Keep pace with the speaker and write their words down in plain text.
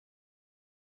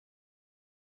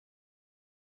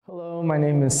Hello, my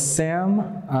name is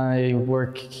Sam. I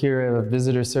work here at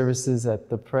Visitor Services at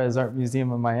the Pérez Art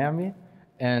Museum of Miami.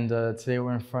 And today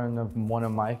we're in front of one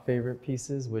of my favorite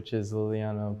pieces, which is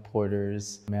Liliana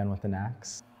Porter's Man with an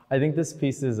Axe. I think this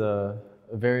piece is a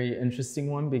very interesting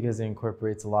one because it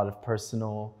incorporates a lot of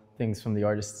personal things from the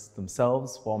artists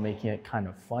themselves while making it kind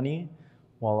of funny,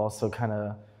 while also kind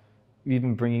of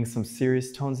even bringing some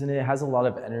serious tones in it. It has a lot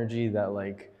of energy that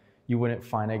you wouldn't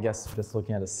find, I guess, just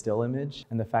looking at a still image.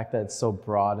 And the fact that it's so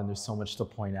broad and there's so much to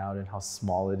point out and how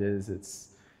small it is, it's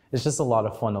just a lot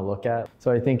of fun to look at.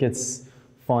 So I think it's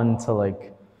fun to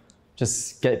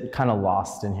just get kind of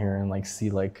lost in here and see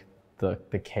the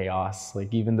chaos.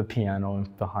 Even the piano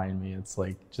behind me, it's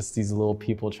just these little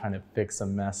people trying to fix a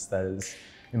mess that is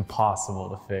impossible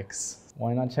to fix.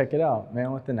 Why not check it out?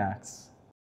 Man with an Axe.